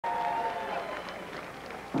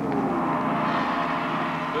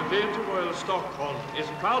Theatre Royal Stockholm is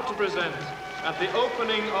proud to present, at the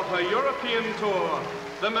opening of her European tour,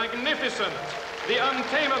 the magnificent, the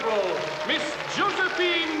untamable Miss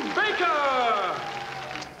Josephine Baker!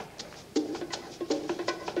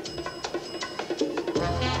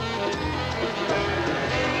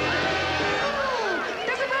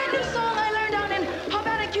 There's a brand new song I learned down in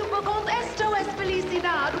Havana, Cuba called Esto es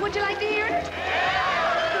Felicidad. Would you like to hear it?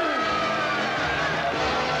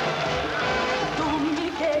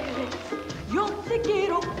 Yo te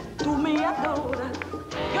quiero, tú me adoras.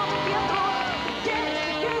 Yo te adoro,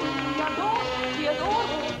 te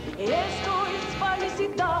adoro. Esto es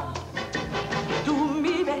felicidad. Tú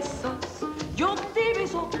me besas, yo te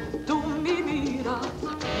beso, tú me miras.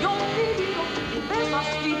 Yo te miro, me besas,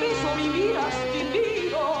 te beso, me miras, te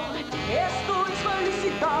miro. Esto es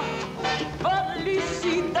felicidad,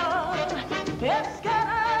 felicidad. Es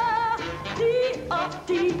cara a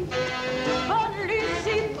ti.